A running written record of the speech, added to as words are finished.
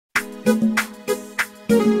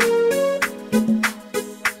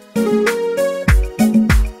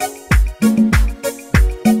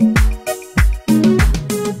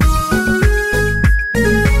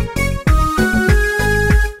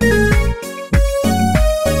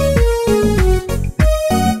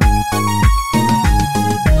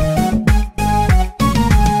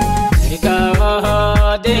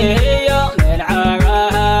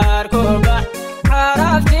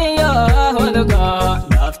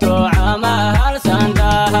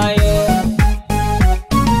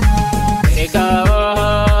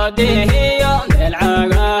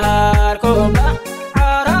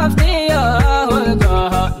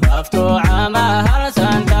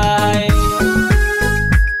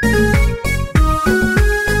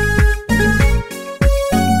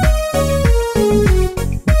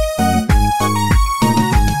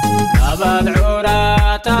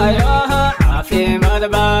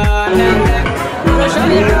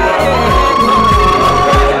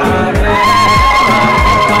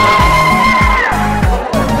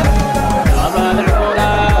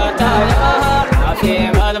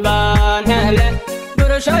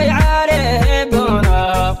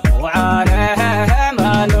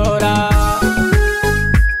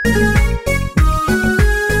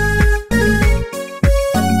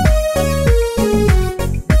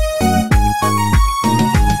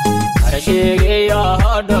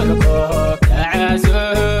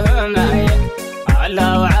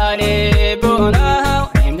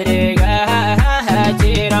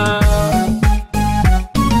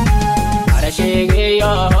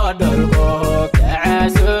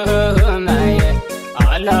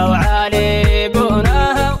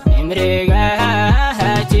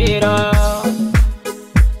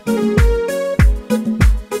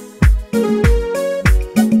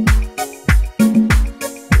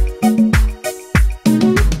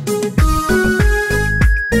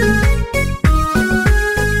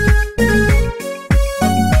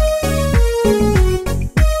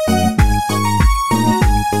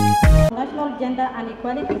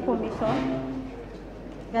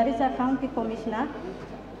County Commissioner,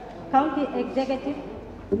 County Executive,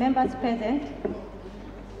 members present,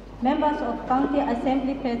 members of County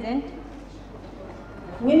Assembly present,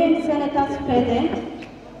 women senators present,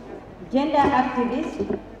 gender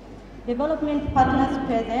activists, development partners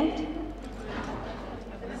present,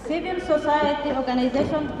 civil society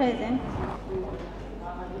organizations present,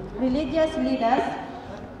 religious leaders,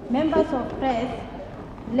 members of press,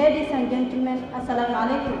 ladies and gentlemen, Assalamu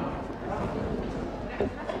alaikum.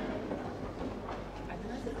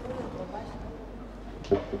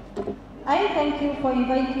 I thank you for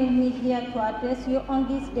inviting me here to address you on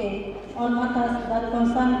this day on matters that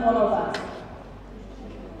concern all of us.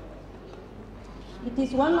 It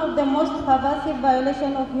is one of the most pervasive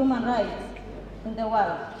violations of human rights in the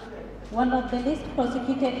world, one of the least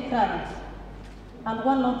prosecuted crimes, and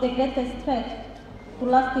one of the greatest threats to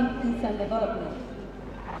lasting peace and development.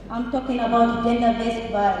 I'm talking about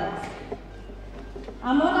gender-based violence.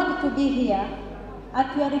 I'm honored to be here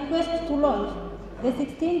at your request to launch the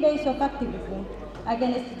 16 days of activism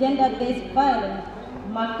against gender-based violence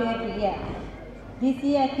marked every year. This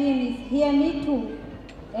year's theme is Hear Me Too,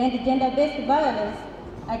 and gender-based violence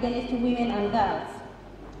against women and girls.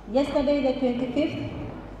 Yesterday, the 25th,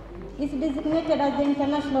 is designated as the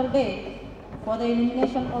International Day for the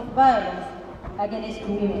Elimination of Violence against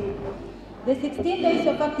Women. The 16 days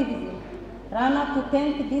of activism run up to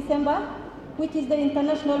 10th December, which is the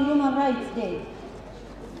International Human Rights Day.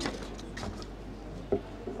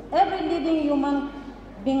 Every living human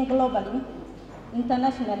being globally,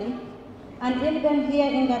 internationally, and even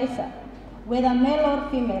here in Garissa, whether male or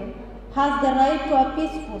female, has the right to a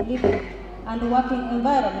peaceful living and working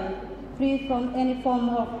environment free from any form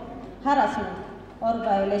of harassment or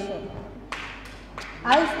violation.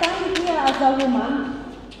 I stand here as a woman,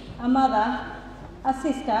 a mother, a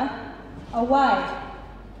sister, a wife,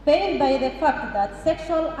 pained by the fact that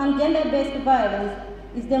sexual and gender-based violence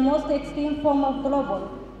is the most extreme form of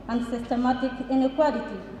global and systematic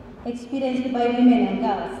inequality experienced by women and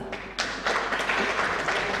girls.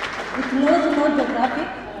 It knows no geographic,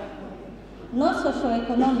 no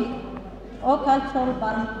socio-economic or cultural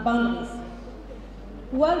boundaries.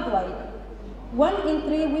 Worldwide, 1 in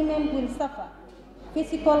 3 women will suffer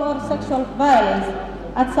physical or sexual violence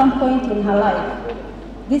at some point in her life.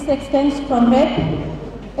 This extends from rape,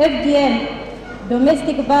 FGM,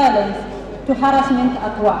 domestic violence, to harassment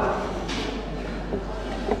at work.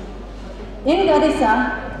 In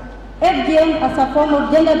Garissa, FGM as a form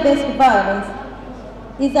of gender-based violence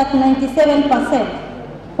is at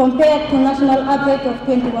 97% compared to national average of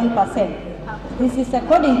 21%. This is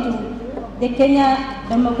according to the Kenya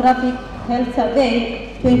Demographic Health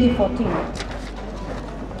Survey 2014.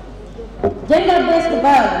 Gender-based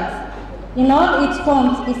violence in all its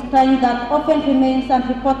forms is crime that often remains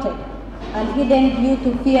unreported and hidden due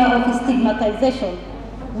to fear of stigmatization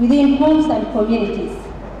within homes and communities.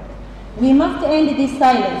 We must end this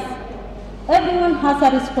silence. Everyone has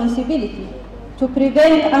a responsibility to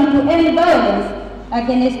prevent and to end violence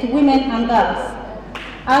against women and girls.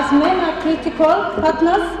 As men are critical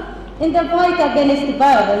partners in the fight against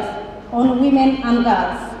violence on women and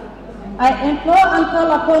girls, I implore and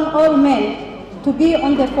call upon all men to be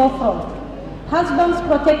on the forefront. Husbands,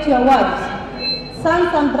 protect your wives.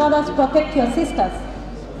 Sons and brothers, protect your sisters.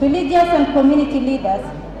 Religious and community leaders,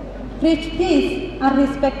 preach peace and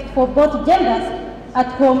respect for both genders at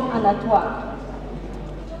home and at work.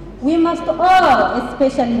 We must all,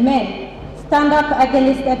 especially men, stand up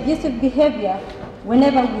against abusive behavior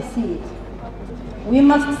whenever we see it. We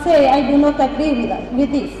must say, I do not agree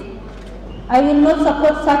with this. I will not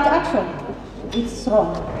support such action. It's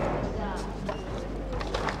wrong.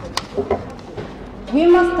 We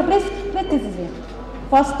must risk criticism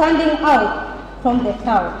for standing out from the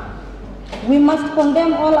crowd. We must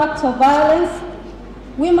condemn all acts of violence.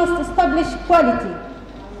 We must establish equality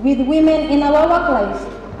with women in our work lives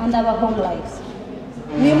and our home lives.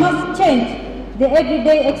 We must change the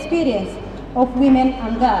everyday experience of women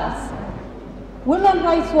and girls. Women's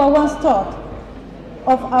rights were once thought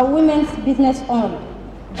of a women's business only,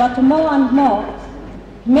 but more and more,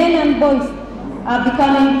 men and boys are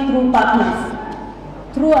becoming true partners,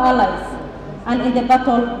 true allies, and in the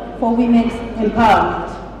battle for women's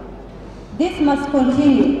empowerment. This must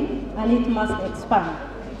continue and it must expand.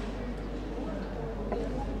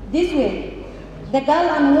 This way, the girl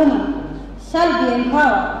and woman shall be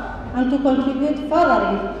empowered and to contribute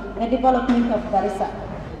furthering the development of Garissa.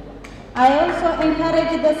 I also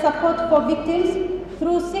encourage the support for victims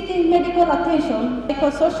through seeking medical attention,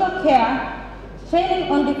 psychosocial care,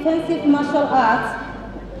 training on defensive martial arts,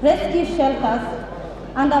 rescue shelters,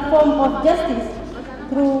 and a form of justice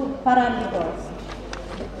through paralegals.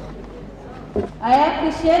 I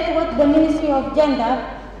appreciate what the Ministry of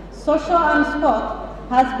Gender, Social and Sport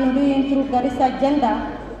has been doing through Garissa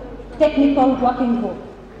Gender Technical Working Group,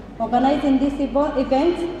 organizing these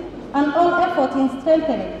events and all efforts in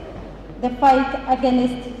strengthening the fight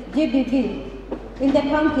against GBV in the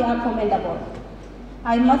county are commendable.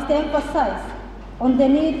 I must emphasize on the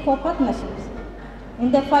need for partnerships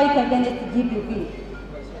in the fight against GBV.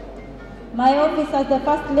 My office as the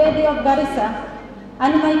First Lady of Garissa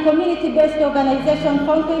and my community-based organization,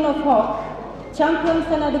 Fountain of Hope, champions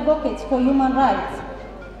and advocates for human rights.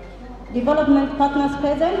 Development partners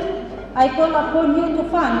present, I call upon you to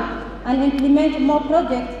fund and implement more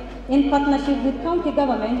projects in partnership with county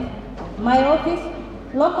government, my office,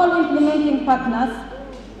 local implementing partners,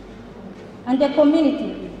 and the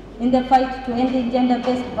community in the fight to end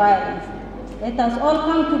gender-based violence. Let us all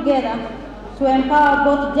come together to empower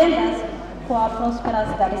both genders for a prosperous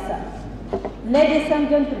Garissa. Ladies and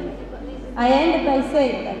gentlemen, I end by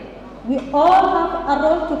saying that we all have a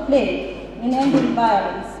role to play in ending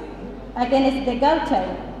violence against the girl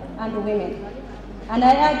child and women. And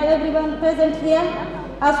I urge everyone present here,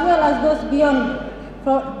 as well as those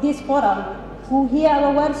beyond this forum who hear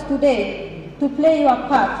our words today, to play your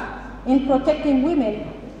part in protecting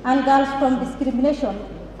women and girls from discrimination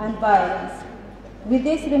and violence. With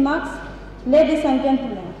these remarks, ladies and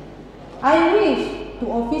gentlemen, I wish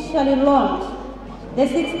to officially launch the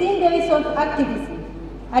 16 days of activism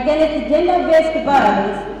against gender-based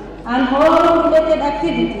violence and all related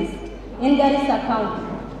activities in Garissa County.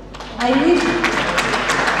 I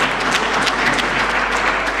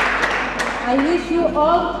wish you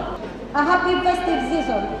all a happy festive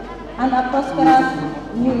season and a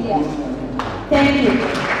prosperous new year. Thank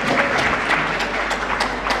you.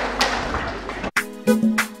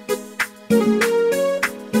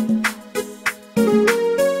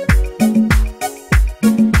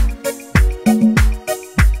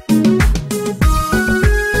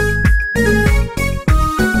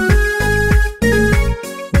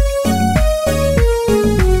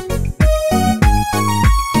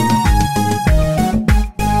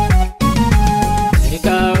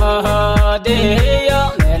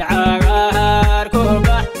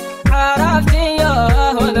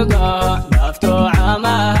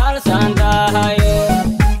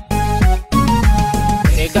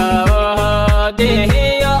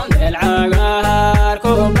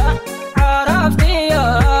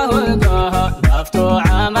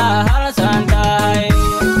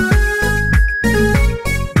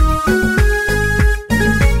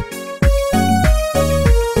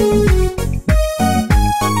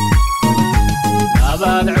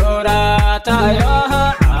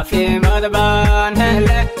 في مذبان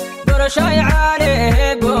هله برشاي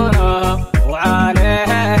عليه